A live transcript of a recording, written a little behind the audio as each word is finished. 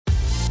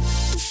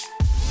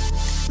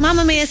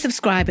Mamma Mia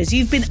subscribers,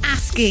 you've been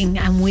asking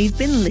and we've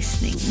been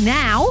listening.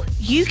 Now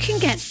you can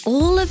get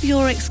all of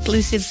your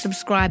exclusive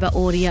subscriber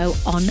audio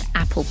on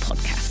Apple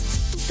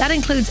Podcasts. That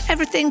includes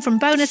everything from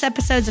bonus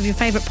episodes of your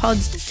favourite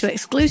pods to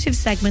exclusive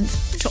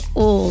segments to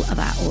all of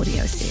our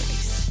audio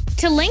series.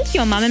 To link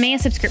your Mamma Mia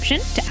subscription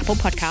to Apple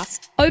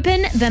Podcasts,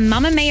 open the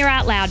Mamma Mia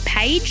Out Loud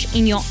page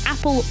in your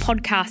Apple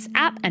Podcasts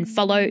app and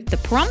follow the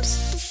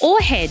prompts, or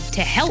head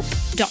to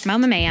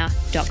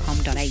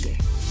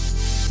help.mamamia.com.au.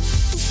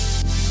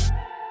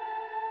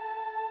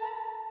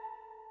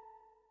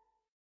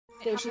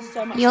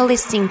 You're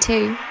listening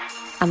to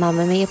a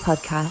Mamma Mia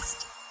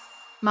podcast.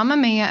 Mamma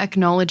Mia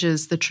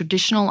acknowledges the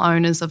traditional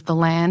owners of the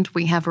land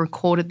we have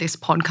recorded this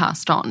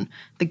podcast on,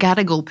 the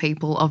Gadigal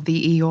people of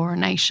the Eora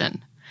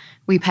Nation.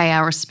 We pay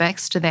our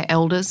respects to their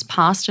elders,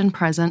 past and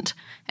present,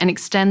 and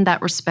extend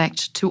that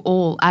respect to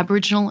all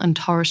Aboriginal and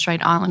Torres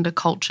Strait Islander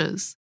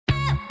cultures.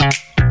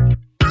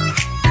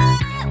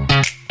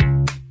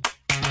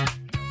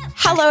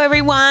 Hello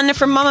everyone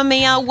from Mamma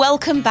Mia.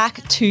 Welcome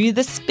back to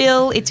The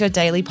Spill. It's your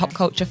daily pop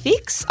culture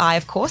fix. I,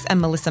 of course,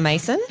 am Melissa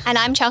Mason. And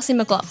I'm Chelsea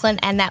McLaughlin,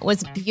 and that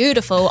was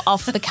beautiful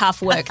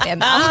off-the-cuff work there,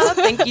 Mel.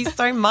 Thank you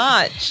so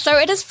much. So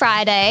it is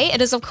Friday.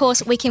 It is, of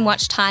course, Weekend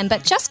Watch time,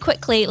 but just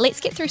quickly,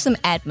 let's get through some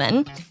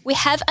admin. We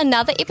have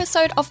another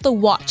episode of The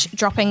Watch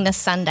dropping this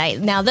Sunday.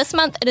 Now, this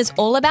month, it is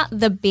all about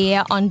The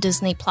Bear on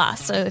Disney+.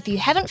 So if you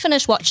haven't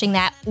finished watching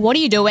that, what are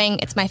you doing?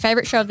 It's my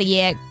favourite show of the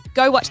year.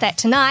 Go watch that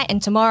tonight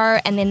and tomorrow,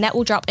 and then that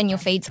will drop in your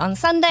feeds on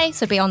Sunday,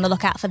 so be on the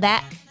lookout for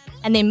that.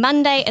 And then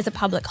Monday is a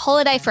public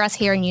holiday for us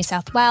here in New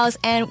South Wales,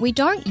 and we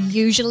don't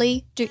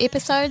usually do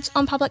episodes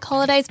on public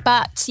holidays,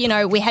 but, you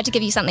know, we had to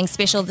give you something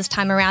special this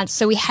time around,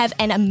 so we have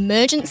an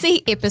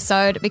emergency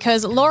episode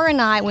because Laura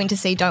and I went to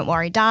see Don't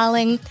Worry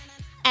Darling,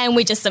 and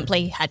we just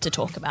simply had to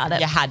talk about it.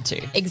 You had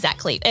to.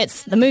 Exactly.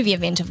 It's the movie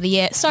event of the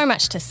year. So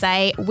much to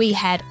say. We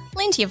had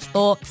plenty of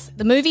thoughts.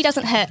 The movie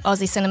doesn't hit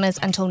Aussie cinemas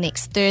until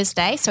next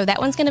Thursday, so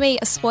that one's going to be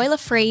a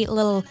spoiler-free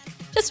little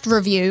just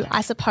review, I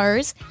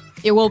suppose.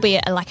 There will be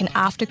an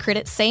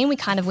after-credits scene. We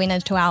kind of went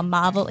into our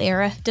Marvel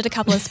era, did a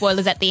couple of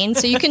spoilers at the end,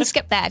 so you can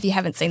skip that if you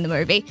haven't seen the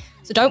movie.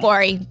 So don't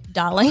worry,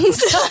 darlings.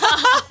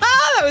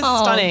 That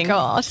was stunning. Oh,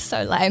 God,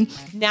 so lame.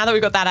 Now that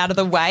we've got that out of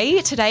the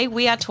way, today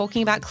we are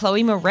talking about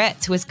Chloe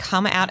Moretz, who has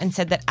come out and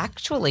said that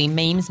actually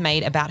memes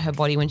made about her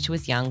body when she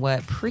was young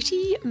were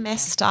pretty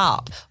messed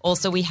up.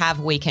 Also, we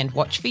have Weekend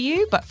Watch for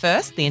you, but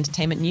first, the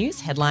entertainment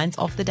news headlines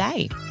of the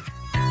day.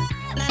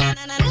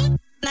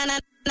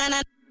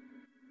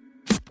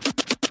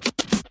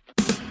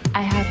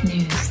 I have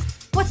news.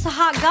 What's the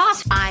hot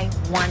gossip? I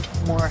want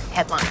more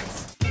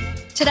headlines.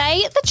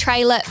 Today, the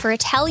trailer for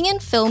Italian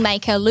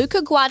filmmaker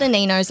Luca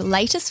Guadagnino's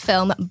latest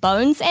film,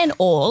 Bones and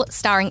All,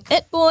 starring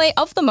It Boy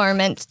of the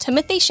moment,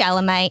 Timothée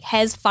Chalamet,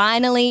 has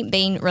finally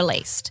been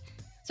released.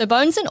 So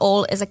Bones and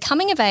All is a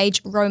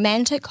coming-of-age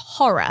romantic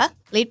horror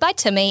led by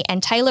Timmy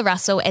and Taylor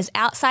Russell as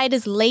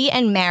outsiders Lee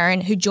and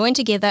Marin, who join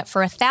together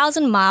for a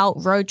 1,000-mile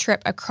road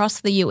trip across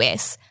the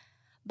US.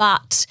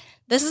 But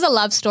this is a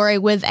love story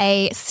with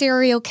a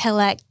serial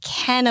killer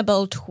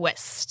cannibal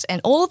twist, and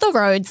all the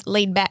roads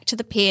lead back to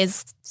the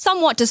pair's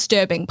somewhat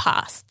disturbing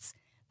pasts.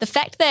 The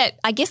fact that,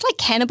 I guess,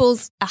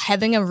 cannibals are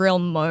having a real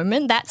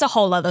moment, that's a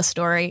whole other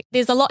story.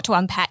 There's a lot to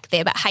unpack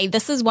there, but hey,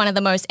 this is one of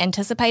the most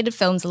anticipated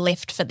films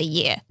left for the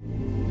year.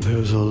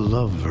 There's a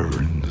lover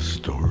in the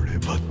story,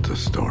 but the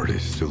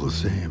story's still the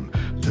same.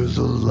 There's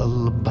a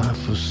lullaby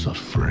for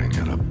suffering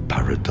and a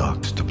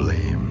paradox to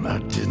blame. I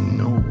didn't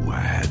know I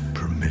had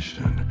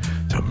permission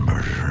to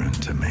murder and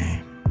to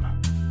maim.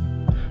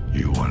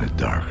 You want it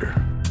darker?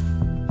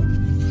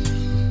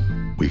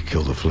 We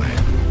kill the flame.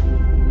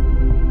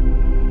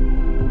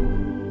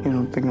 You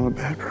don't think I'm a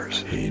bad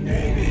person?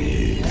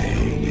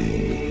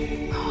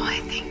 All I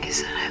think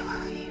is that I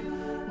love you.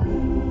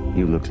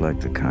 You look like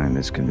the kind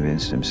that's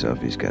convinced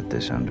himself he's got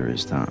this under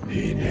his thumb.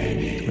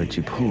 But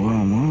you pull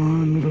on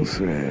one little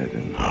thread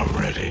and I'm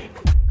ready.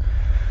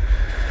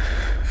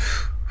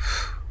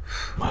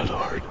 My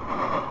lord.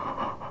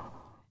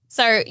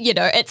 So,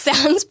 it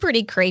sounds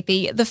pretty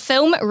creepy. The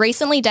film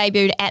recently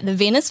debuted at the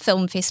Venice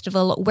Film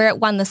Festival, where it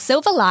won the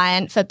Silver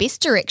Lion for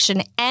Best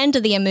Direction and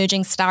the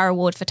Emerging Star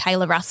Award for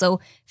Taylor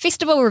Russell.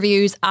 Festival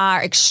reviews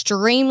are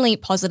extremely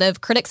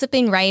positive. Critics have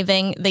been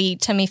raving. The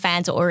Timmy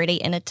fans are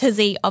already in a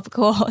tizzy, of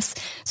course.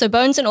 So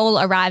Bones and All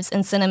arrives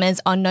in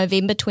cinemas on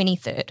November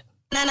 23rd.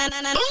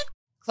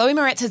 Chloe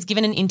Moretz has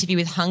given an interview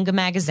with Hunger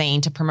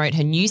magazine to promote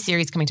her new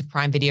series coming to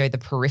Prime Video, The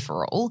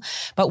Peripheral.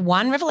 But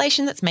one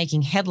revelation that's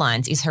making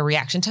headlines is her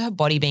reaction to her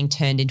body being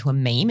turned into a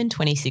meme in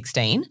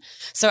 2016.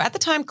 So at the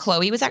time,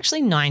 Chloe was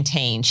actually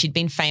 19. She'd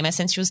been famous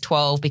since she was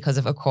 12 because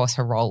of course,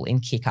 her role in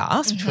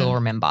Kick-Ass, which we'll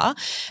remember.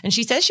 And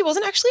she says she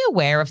wasn't actually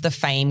aware of the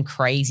fame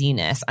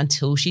craziness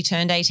until she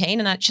turned 18.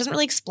 And she doesn't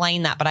really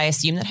explain that, but I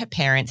assume that her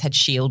parents had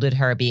shielded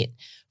her a bit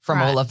from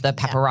all of the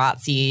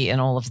paparazzi and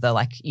all of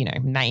the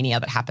mania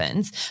that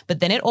happens. But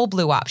then it all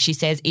blew up. She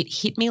says, it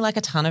hit me like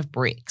a ton of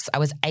bricks. I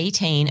was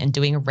 18 and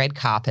doing a red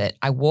carpet.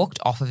 I walked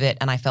off of it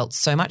and I felt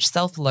so much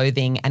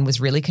self-loathing and was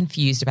really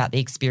confused about the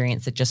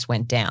experience that just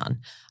went down.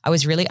 I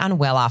was really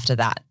unwell after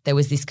that. There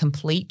was this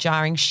complete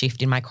jarring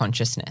shift in my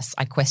consciousness.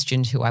 I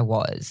questioned who I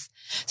was.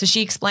 So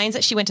she explains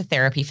that she went to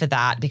therapy for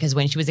that because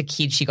when she was a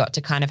kid, she got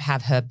to kind of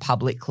have her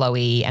public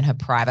Chloe and her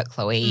private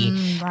Chloe.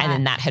 And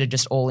then that had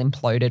just all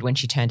imploded when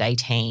she turned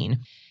 18.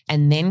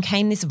 And then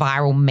came this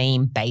viral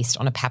meme based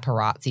on a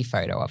paparazzi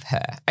photo of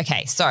her.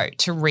 Okay, so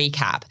to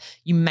recap,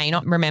 you may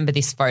not remember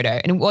this photo.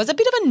 And it was a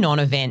bit of a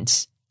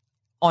non-event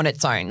on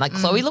its own. Like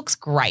Chloe looks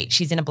great.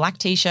 She's in a black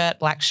t-shirt,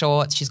 black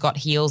shorts. She's got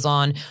heels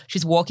on.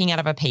 She's walking out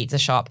of a pizza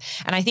shop.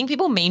 And I think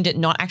people memed it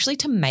not actually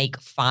to make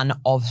fun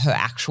of her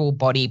actual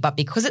body, but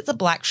because it's a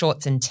black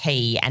shorts and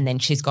tee and then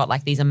she's got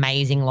like these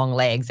amazing long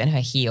legs and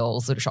her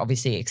heels, which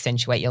obviously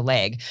accentuate your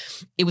leg.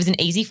 It was an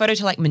easy photo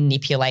to like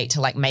manipulate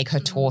to like make her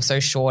torso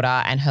shorter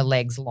and her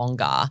legs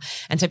longer.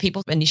 And so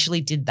people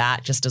initially did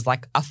that just as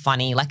like a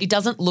funny, like it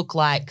doesn't look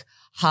like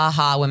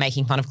we're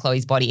making fun of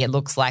Chloe's body. It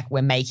looks like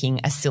we're making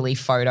a silly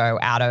photo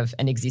out of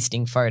an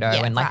existing photo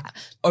and like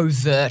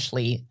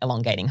overtly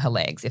elongating her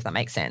legs, if that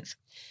makes sense.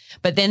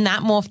 But then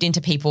that morphed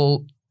into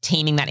people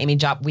teaming that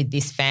image up with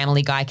this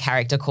Family Guy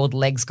character called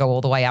Legs Go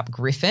All the Way Up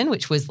Griffin,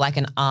 which was like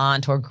an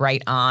aunt or a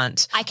great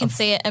aunt. I can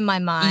see it in my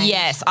mind.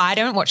 Yes, I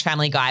don't watch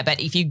Family Guy, but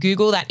if you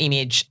Google that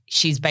image,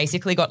 she's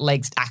basically got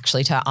legs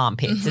actually to her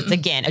armpits. It's,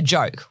 again, a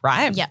joke,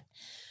 right? Yeah.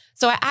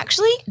 So I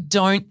actually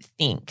don't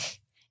think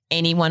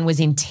anyone was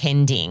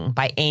intending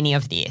by any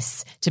of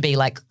this to be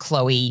like,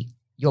 Chloe,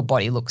 your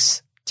body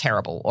looks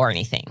terrible or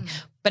anything.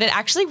 But it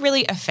actually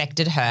really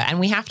affected her. And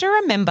we have to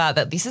remember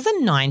that this is a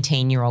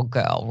 19-year-old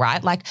girl,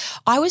 right? Like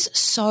I was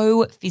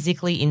so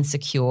physically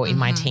insecure in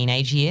my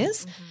teenage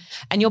years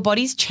and your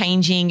body's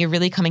changing. You're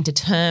really coming to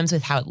terms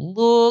with how it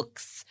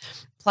looks.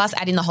 Plus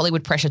add in the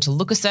Hollywood pressure to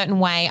look a certain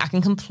way. I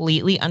can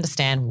completely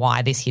understand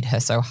why this hit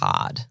her so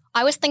hard.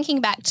 I was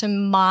thinking back to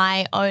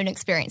my own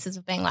experiences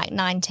of being like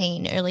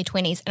 19, early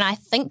 20s, and I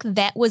think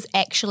that was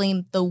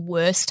actually the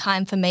worst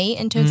time for me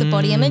in terms of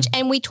body image.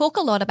 And we talk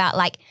a lot about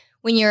like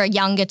when you're a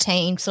younger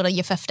teen, sort of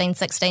your 15s,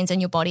 16s, and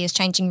your body is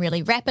changing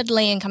really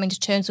rapidly and coming to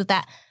terms with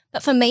that.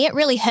 But for me, it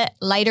really hit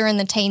later in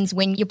the teens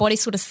when your body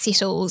sort of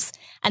settles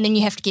and then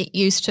you have to get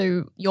used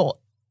to your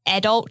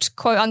adult,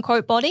 quote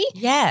unquote, body.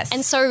 Yes.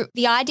 And so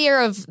the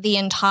idea of the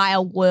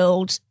entire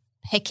world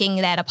picking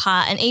that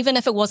apart, and even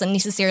if it wasn't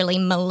necessarily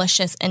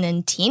malicious in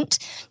intent,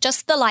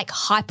 just the like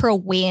hyper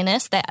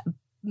awareness that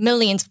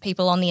millions of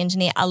people on the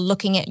internet are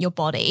looking at your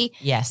body,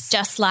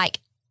 just like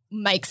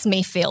makes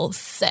me feel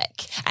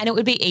sick. And it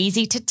would be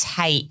easy to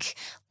take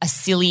a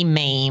silly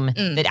meme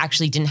that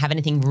actually didn't have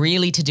anything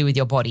really to do with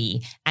your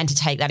body and to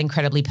take that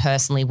incredibly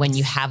personally when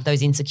you have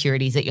those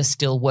insecurities that you're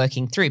still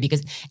working through,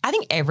 because I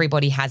think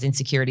everybody has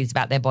insecurities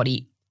about their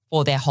body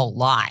for their whole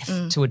life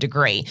to a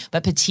degree,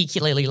 but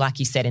particularly, like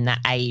you said, in that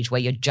age where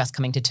you're just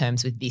coming to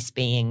terms with this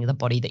being the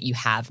body that you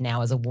have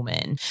now as a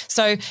woman.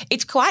 So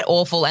it's quite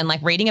awful. And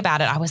like reading about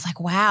it, I was like,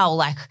 wow,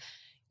 like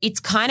it's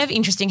kind of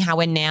interesting how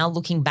we're now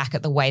looking back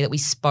at the way that we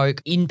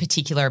spoke in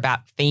particular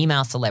about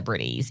female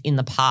celebrities in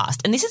the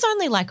past. And this is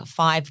only like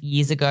 5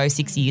 years ago,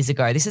 6 years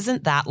ago. This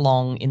isn't that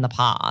long in the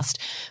past.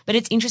 But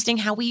it's interesting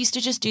how we used to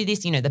just do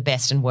this, you know, the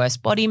best and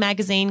worst body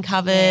magazine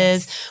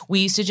covers. We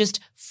used to just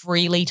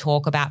freely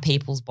talk about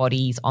people's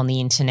bodies on the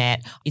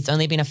internet. It's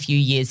only been a few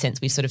years since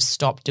we sort of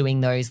stopped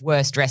doing those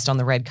worst dressed on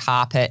the red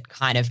carpet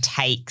kind of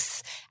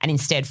takes and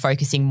instead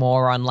focusing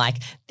more on like,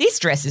 this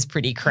dress is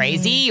pretty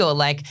crazy or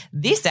like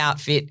this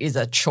outfit is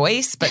a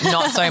choice, but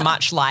not so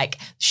much like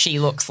she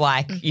looks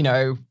like, you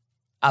know,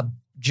 a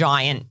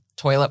giant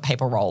toilet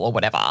paper roll or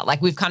whatever.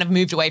 Like we've kind of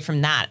moved away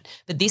from that.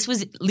 But this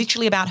was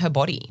literally about her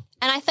body.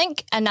 And I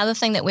think another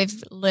thing that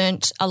we've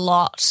learnt a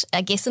lot,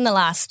 I guess in the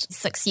last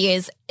 6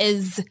 years,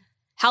 is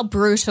how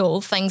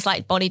brutal things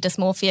like body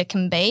dysmorphia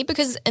can be.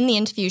 Because in the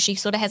interview, she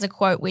sort of has a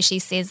quote where she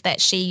says that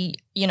she,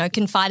 you know,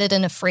 confided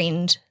in a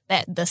friend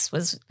that this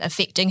was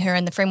affecting her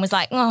and the friend was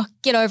like, oh,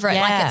 get over it,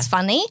 like it's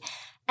funny.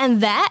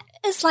 And that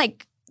is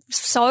like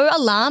so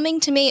alarming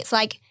to me. It's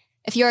like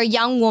if you're a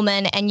young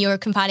woman and you're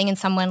confiding in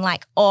someone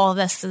like, oh,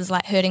 this is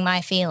like hurting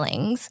my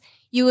feelings,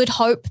 you would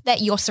hope that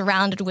you're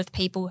surrounded with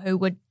people who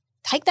would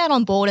take that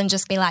on board and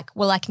just be like,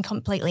 well, I can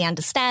completely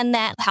understand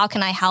that. How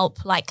can I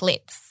help? Like,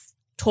 let's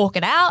talk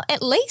it out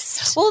at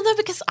least. Well, though,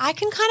 because I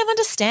can kind of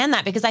understand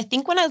that, because I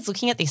think when I was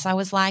looking at this, I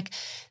was like,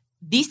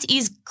 this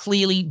is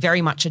clearly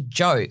very much a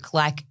joke.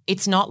 Like,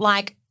 it's not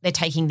like they're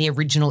taking the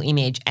original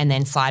image and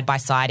then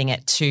side-by-siding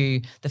it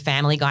to the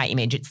Family Guy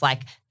image. It's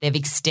like they've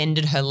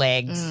extended her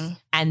legs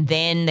and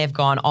then they've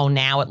gone, oh,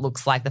 now it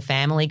looks like the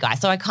Family Guy.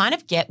 So I kind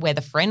of get where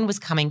the friend was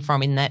coming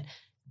from in that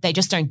they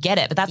just don't get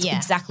it, but that's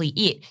exactly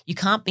it. You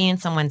can't be in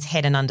someone's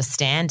head and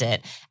understand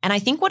it. And I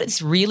think what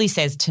it really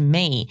says to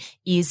me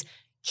is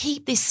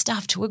keep this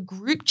stuff to a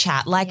group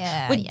chat. Like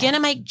we're going to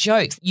make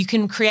jokes. You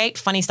can create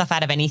funny stuff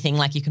out of anything.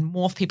 Like you can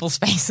morph people's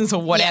faces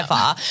or whatever.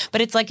 Yeah.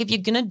 But it's like if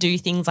you're going to do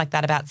things like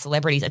that about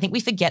celebrities, I think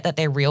we forget that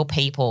they're real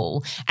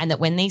people and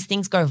that when these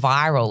things go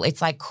viral,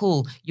 it's like,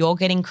 cool, you're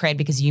getting cred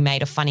because you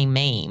made a funny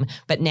meme.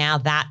 But now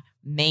that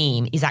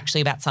meme is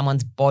actually about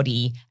someone's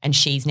body and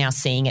she's now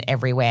seeing it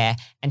everywhere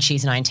and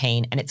she's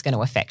 19 and it's going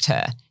to affect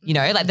her. You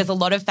know, like there's a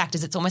lot of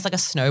factors. It's almost like a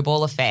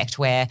snowball effect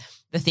where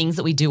the things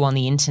that we do on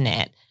the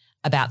internet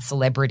about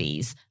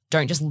celebrities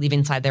don't just live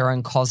inside their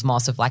own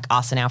cosmos of like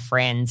us and our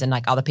friends and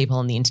like other people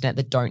on the internet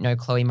that don't know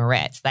Chloe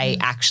Moretz. They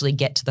actually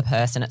get to the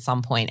person at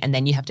some point and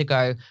then you have to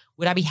go,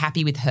 would I be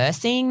happy with her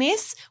seeing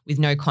this with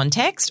no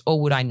context or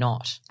would I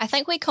not? I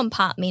think we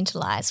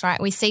compartmentalize,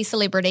 right? We see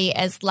celebrity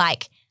as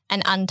like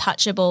an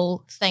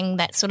untouchable thing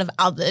that's sort of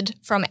othered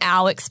from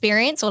our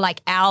experience or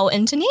like our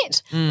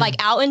internet. Like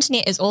our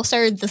internet is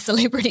also the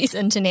celebrity's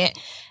internet.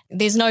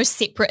 There's no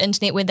separate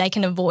internet where they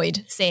can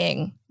avoid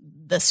seeing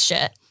this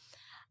shit.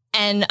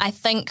 And I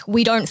think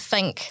we don't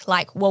think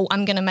like, well,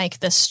 I'm going to make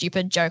this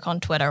stupid joke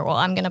on Twitter or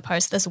I'm going to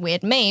post this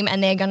weird meme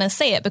and they're going to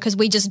see it because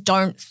we just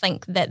don't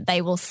think that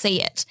they will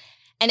see it.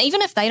 And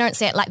even if they don't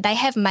see it, like they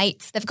have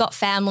mates, they've got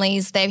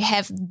families, they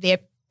have their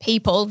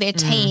people, their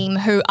team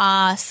who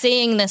are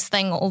seeing this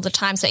thing all the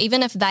time. So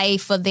even if they,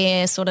 for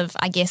their sort of,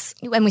 I guess,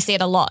 and we see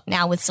it a lot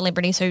now with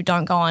celebrities who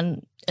don't go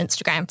on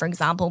Instagram, for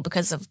example,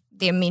 because of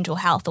their mental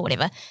health or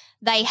whatever,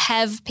 they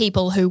have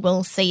people who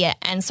will see it.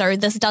 And so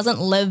this doesn't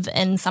live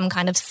in some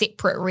kind of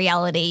separate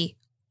reality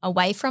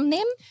away from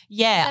them.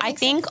 Yeah, I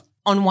think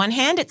on one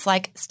hand, it's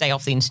like stay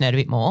off the internet a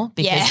bit more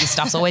because this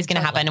stuff's always going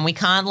to happen. And we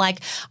can't like,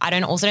 I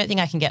don't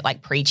think I can get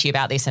like preachy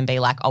about this and be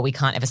like, oh, we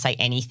can't ever say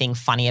anything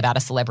funny about a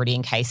celebrity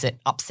in case it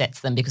upsets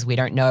them because we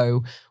don't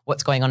know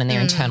what's going on in their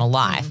internal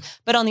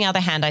life. But on the other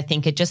hand, I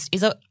think it just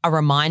is a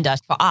reminder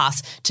for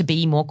us to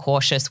be more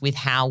cautious with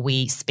how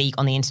we speak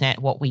on the internet,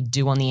 what we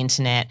do on the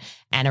internet,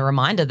 and a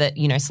reminder that,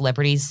 you know,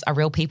 celebrities are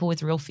real people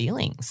with real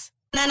feelings.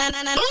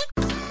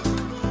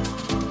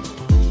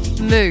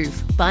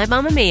 Move by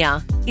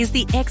Mamamia is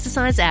the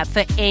exercise app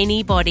for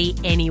anybody,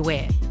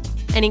 anywhere.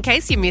 And in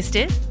case you missed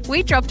it,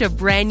 we dropped a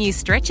brand new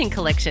stretching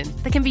collection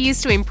that can be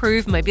used to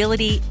improve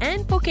mobility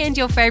and bookend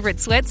your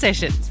favourite sweat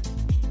sessions.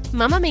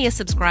 Mamamia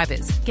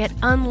subscribers get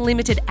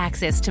unlimited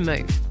access to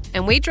Move,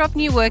 and we drop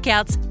new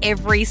workouts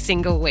every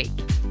single week.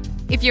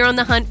 If you're on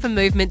the hunt for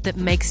movement that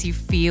makes you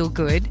feel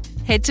good,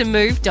 head to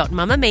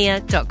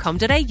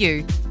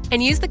move.mamamia.com.au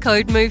and use the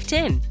code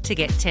MOVE10 to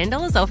get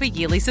 $10 off a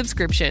yearly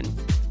subscription.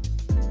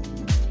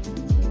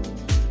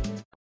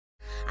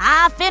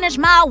 I finished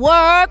my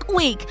work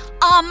week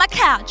on my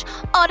couch,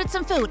 ordered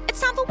some food. It's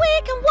time for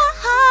Week and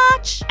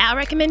Watch. Our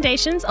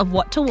recommendations of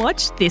what to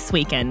watch this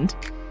weekend.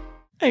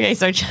 Okay,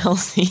 so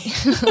Chelsea,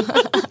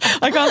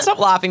 I can't stop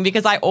laughing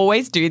because I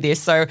always do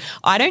this. So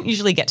I don't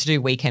usually get to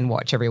do Weekend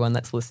Watch, everyone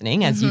that's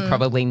listening, as you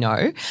probably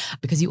know,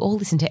 because you all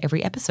listen to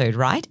every episode,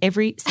 right?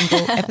 Every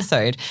single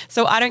episode.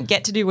 So I don't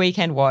get to do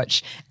Weekend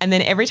Watch. And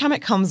then every time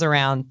it comes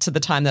around to the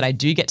time that I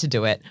do get to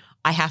do it,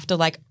 I have to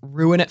like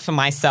ruin it for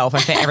myself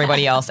and for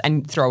everybody else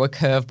and throw a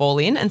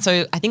curveball in. And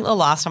so I think the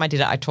last time I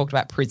did it, I talked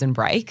about Prison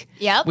Break,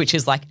 which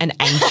is like an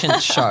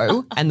ancient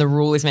show. And the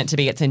rule is meant to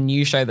be it's a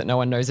new show that no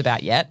one knows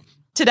about yet.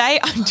 Today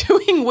I'm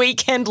doing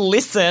Weekend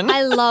Listen.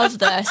 I love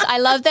this. I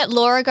love that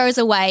Laura goes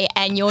away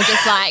and you're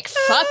just like,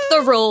 fuck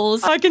the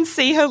rules. I can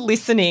see her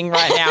listening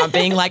right now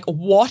being like,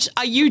 what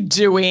are you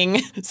doing?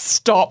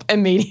 Stop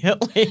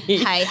immediately.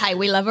 Hey,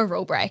 we love a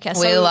rule breaker.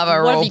 We love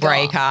a rule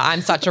breaker.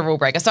 I'm such a rule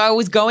breaker. So I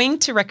was going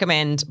to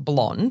recommend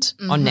Blonde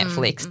on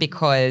Netflix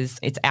because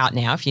it's out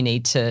now if you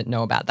need to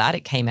know about that.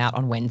 It came out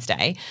on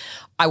Wednesday.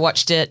 I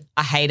watched it.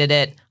 I hated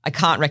it. I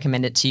can't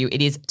recommend it to you.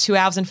 It is 2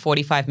 hours and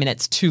 45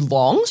 minutes too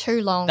long.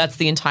 Too long. That's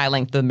the entire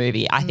length of the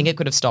movie. I think it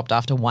could have stopped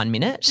after 1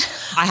 minute.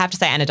 I have to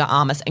say Ana de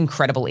Armas,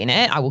 incredible in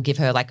it. I will give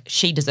her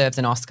she deserves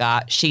an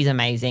Oscar. She's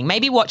amazing.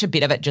 Maybe watch a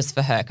bit of it just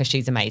for her because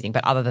she's amazing.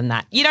 But other than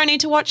that, you don't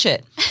need to watch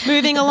it.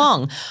 Moving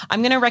along.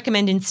 I'm going to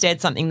recommend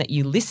instead something that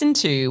you listen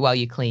to while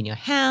you clean your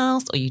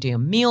house or you do a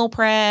meal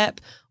prep.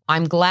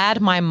 I'm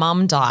Glad My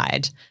Mum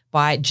Died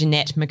by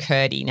Jeanette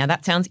McCurdy. Now,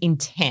 that sounds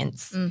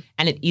intense,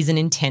 and it is an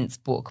intense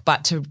book.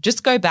 But to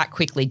just go back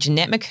quickly,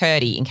 Jeanette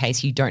McCurdy, in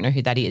case you don't know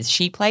who that is,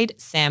 she played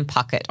Sam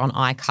Puckett on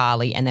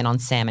iCarly and then on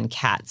Sam and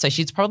Cat. So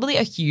she's probably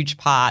a huge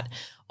part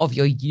of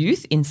your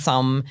youth in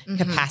some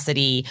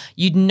capacity.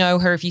 You'd know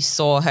her if you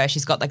saw her.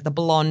 She's got the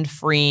blonde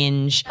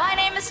fringe. My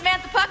name is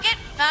Samantha Puckett.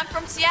 I'm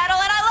from Seattle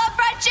and I love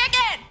fried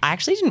chicken. I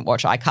actually didn't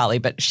watch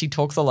iCarly, but she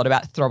talks a lot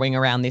about throwing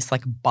around this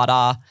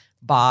butter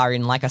bar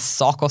in a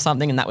sock or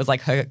something, and that was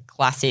her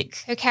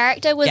classic. Her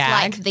character was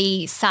gag.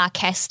 the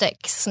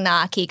sarcastic,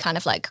 snarky kind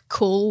of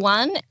cool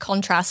one,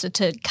 contrasted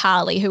to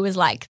Carly, who was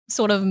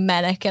sort of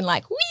manic and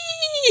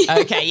wee.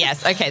 Okay,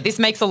 yes. Okay, this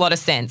makes a lot of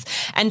sense.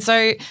 And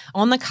so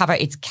on the cover,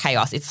 it's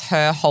chaos. It's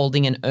her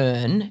holding an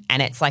urn,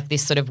 and it's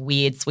this sort of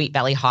weird Sweet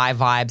Valley High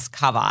vibes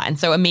cover. And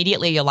so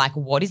immediately you're like,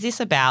 what is this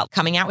about?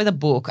 Coming out with a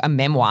book, a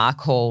memoir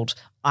called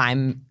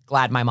I'm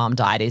glad my mom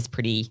died is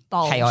pretty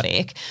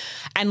chaotic.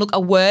 And look, a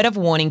word of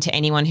warning to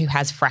anyone who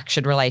has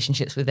fractured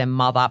relationships with their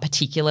mother,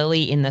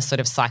 particularly in the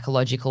sort of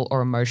psychological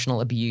or emotional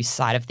abuse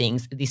side of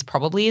things, this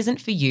probably isn't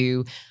for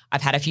you.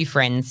 I've had a few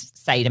friends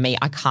say to me,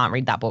 I can't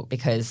read that book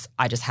because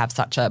I just have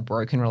such a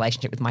broken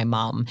relationship with my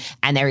mum.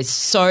 And there is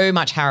so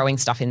much harrowing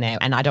stuff in there.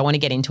 And I don't want to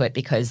get into it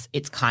because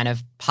it's kind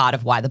of part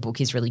of why the book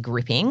is really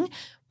gripping.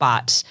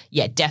 But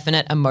yeah,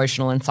 definite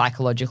emotional and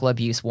psychological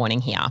abuse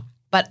warning here.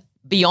 But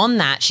beyond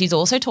that, she's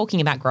also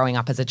talking about growing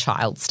up as a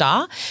child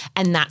star.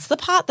 And that's the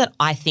part that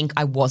I think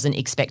I wasn't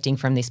expecting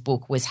from this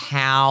book, was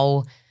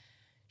how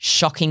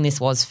shocking this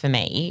was for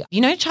me.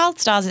 You know, child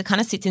stars, it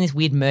kind of sits in this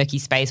weird murky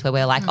space where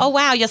we're like, oh,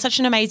 wow, you're such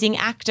an amazing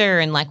actor.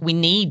 And like, we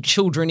need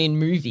children in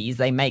movies.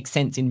 They make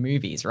sense in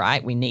movies,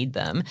 right? We need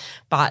them.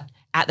 But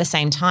at the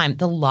same time,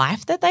 the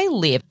life that they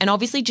live, and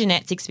obviously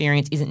Jeanette's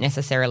experience isn't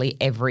necessarily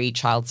every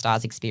child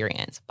star's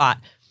experience, but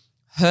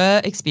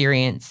her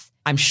experience,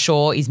 I'm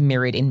sure, is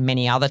mirrored in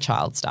many other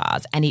child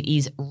stars, and it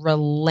is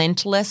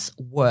relentless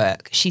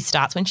work. She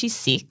starts when she's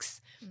 6.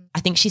 I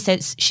think she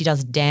says she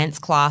does dance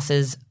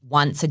classes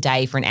once a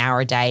day for an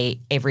hour a day,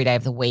 every day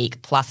of the week,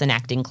 plus an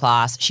acting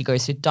class. She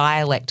goes to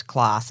dialect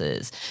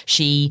classes.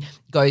 She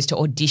goes to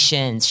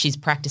auditions. She's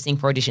practicing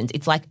for auditions.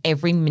 It's like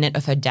every minute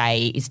of her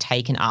day is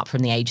taken up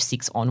from the age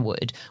 6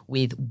 onward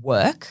with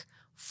work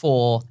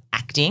for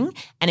acting,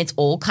 and it's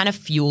all kind of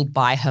fueled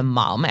by her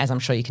mum, as I'm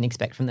sure you can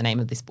expect from the name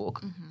of this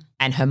book,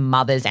 and her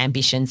mother's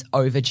ambitions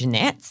over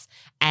Jeanette's.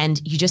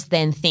 And you just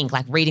then think,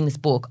 like, reading this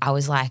book, I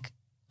was like,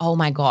 oh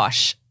my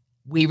gosh,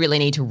 we really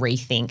need to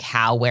rethink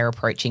how we're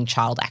approaching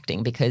child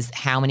acting, because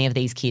how many of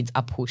these kids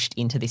are pushed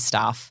into this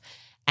stuff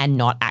and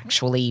not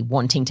actually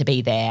wanting to be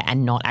there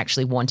and not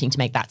actually wanting to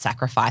make that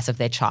sacrifice of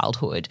their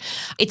childhood.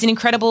 It's an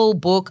incredible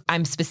book.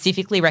 I'm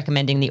specifically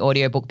recommending the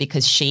audiobook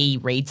because she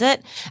reads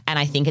it, and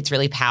I think it's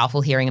really powerful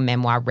hearing a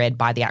memoir read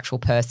by the actual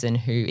person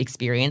who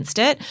experienced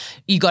it.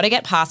 You got to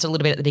get past it a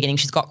little bit at the beginning.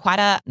 She's got quite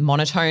a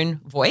monotone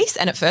voice,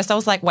 and at first I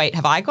was like, wait,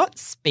 have I got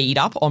speed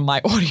up on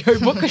my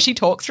audiobook because she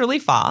talks really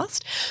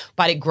fast?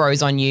 But it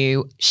grows on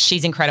you.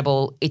 She's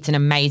incredible. It's an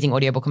amazing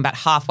audiobook. I'm about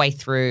halfway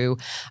through.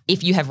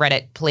 If you have read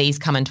it, please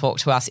come and talk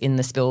to us in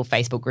the Spill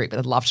Facebook group.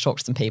 I'd love to talk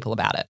to some people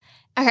about it.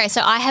 Okay, so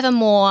I have a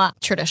more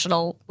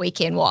traditional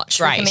weekend watch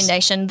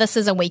recommendation. This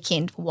is a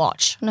weekend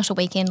watch, not a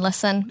weekend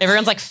listen.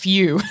 Everyone's like,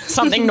 phew,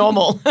 something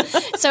normal.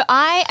 So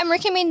I am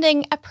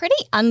recommending a pretty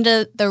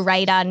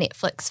under-the-radar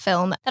Netflix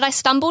film that I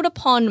stumbled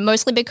upon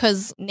mostly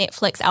because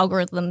Netflix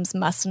algorithms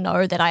must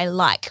know that I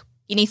like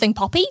anything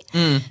poppy.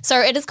 So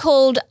it is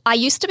called I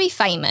Used to Be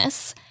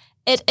Famous.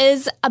 It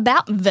is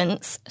about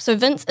Vince. So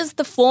Vince is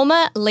the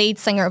former lead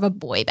singer of a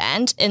boy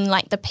band in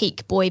like the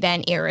peak boy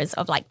band eras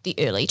of like the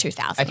early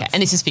 2000s. Okay,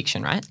 and this is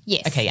fiction, right?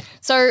 Yes. Okay, yeah.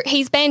 So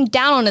he's been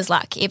down on his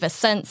luck ever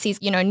since.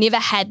 He's, never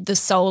had the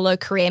solo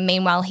career.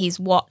 Meanwhile, he's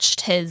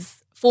watched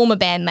his former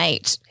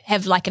bandmate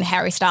have like a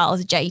Harry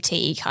Styles,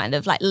 JT kind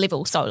of like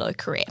level solo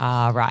career.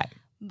 Right.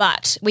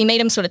 But we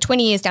meet him sort of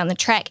 20 years down the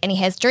track and he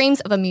has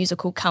dreams of a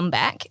musical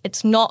comeback.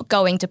 It's not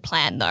going to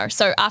plan though.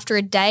 So after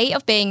a day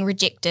of being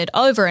rejected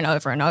over and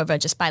over and over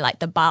just by like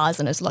the bars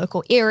in his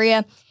local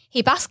area,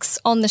 he busks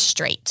on the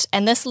street,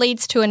 and this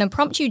leads to an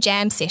impromptu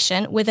jam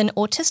session with an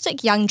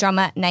autistic young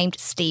drummer named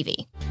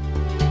Stevie.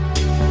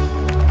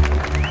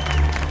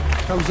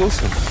 That was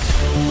awesome.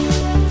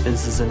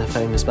 Vince is in a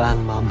famous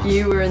band, Mum.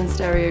 You were in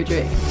Stereo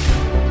Dream.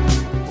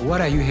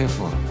 What are you here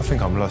for? I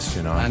think I'm lost,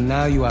 And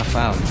now you are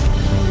found.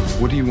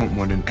 What do you want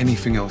more than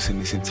anything else in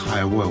this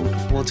entire world?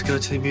 I want to go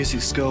to the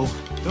music school.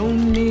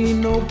 Don't need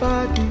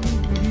nobody.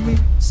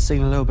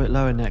 Sing a little bit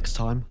lower next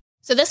time.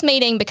 So this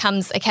meeting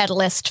becomes a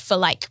catalyst for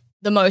like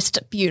the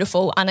most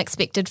beautiful,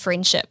 unexpected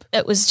friendship.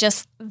 It was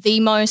just the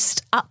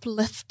most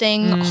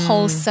uplifting,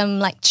 wholesome,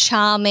 like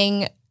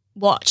charming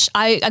watch.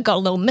 I got a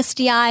little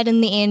misty-eyed in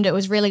the end. It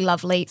was really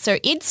lovely. So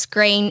Ed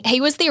Skrein, he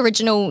was the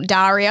original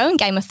Dario in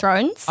Game of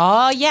Thrones.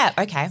 Oh, yeah,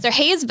 okay. So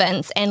he is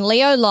Vince and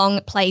Leo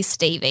Long plays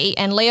Stevie,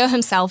 and Leo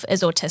himself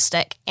is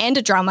autistic and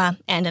a drummer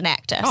and an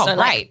actor. Oh, so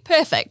great.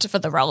 Perfect for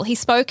the role. He's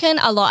spoken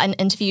a lot in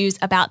interviews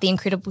about the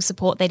incredible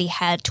support that he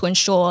had to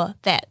ensure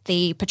that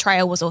the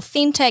portrayal was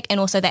authentic and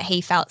also that he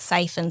felt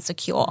safe and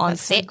secure on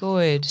set. So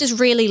good. Just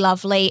really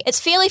lovely. It's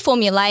fairly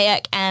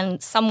formulaic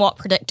and somewhat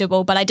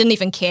predictable, but I didn't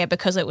even care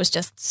because it was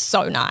just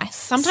so nice.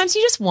 Sometimes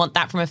you just want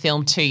that from a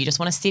film too. You just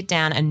want to sit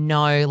down and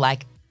know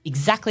like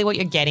exactly what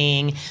you're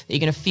getting, that you're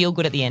going to feel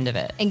good at the end of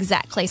it.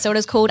 Exactly. So it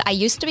is called I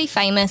Used to Be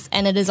Famous,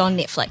 and it is on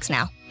Netflix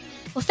now.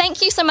 Well,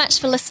 thank you so much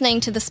for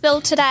listening to The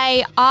Spill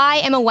today. I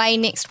am away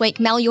next week.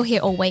 Mel, you're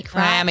here all week,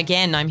 right? I am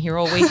again. I'm here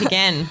all week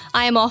again.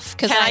 I am off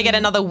because Can I get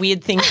another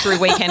weird thing through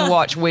Weekend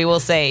Watch? We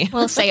will see.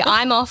 We'll see.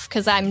 I'm off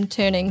because I'm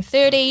turning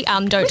 30.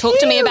 Don't talk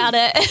to me about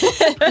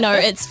it. No,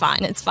 it's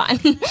fine. It's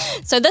fine.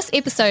 So this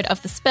episode of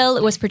The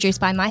Spill was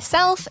produced by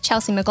myself,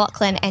 Chelsea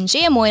McLaughlin, and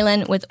Gia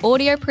Moylan, with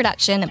audio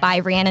production by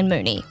Rhiannon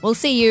Mooney. We'll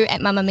see you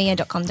at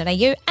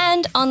mamamia.com.au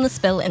and on The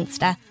Spill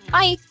Insta.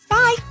 Bye.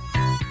 Bye.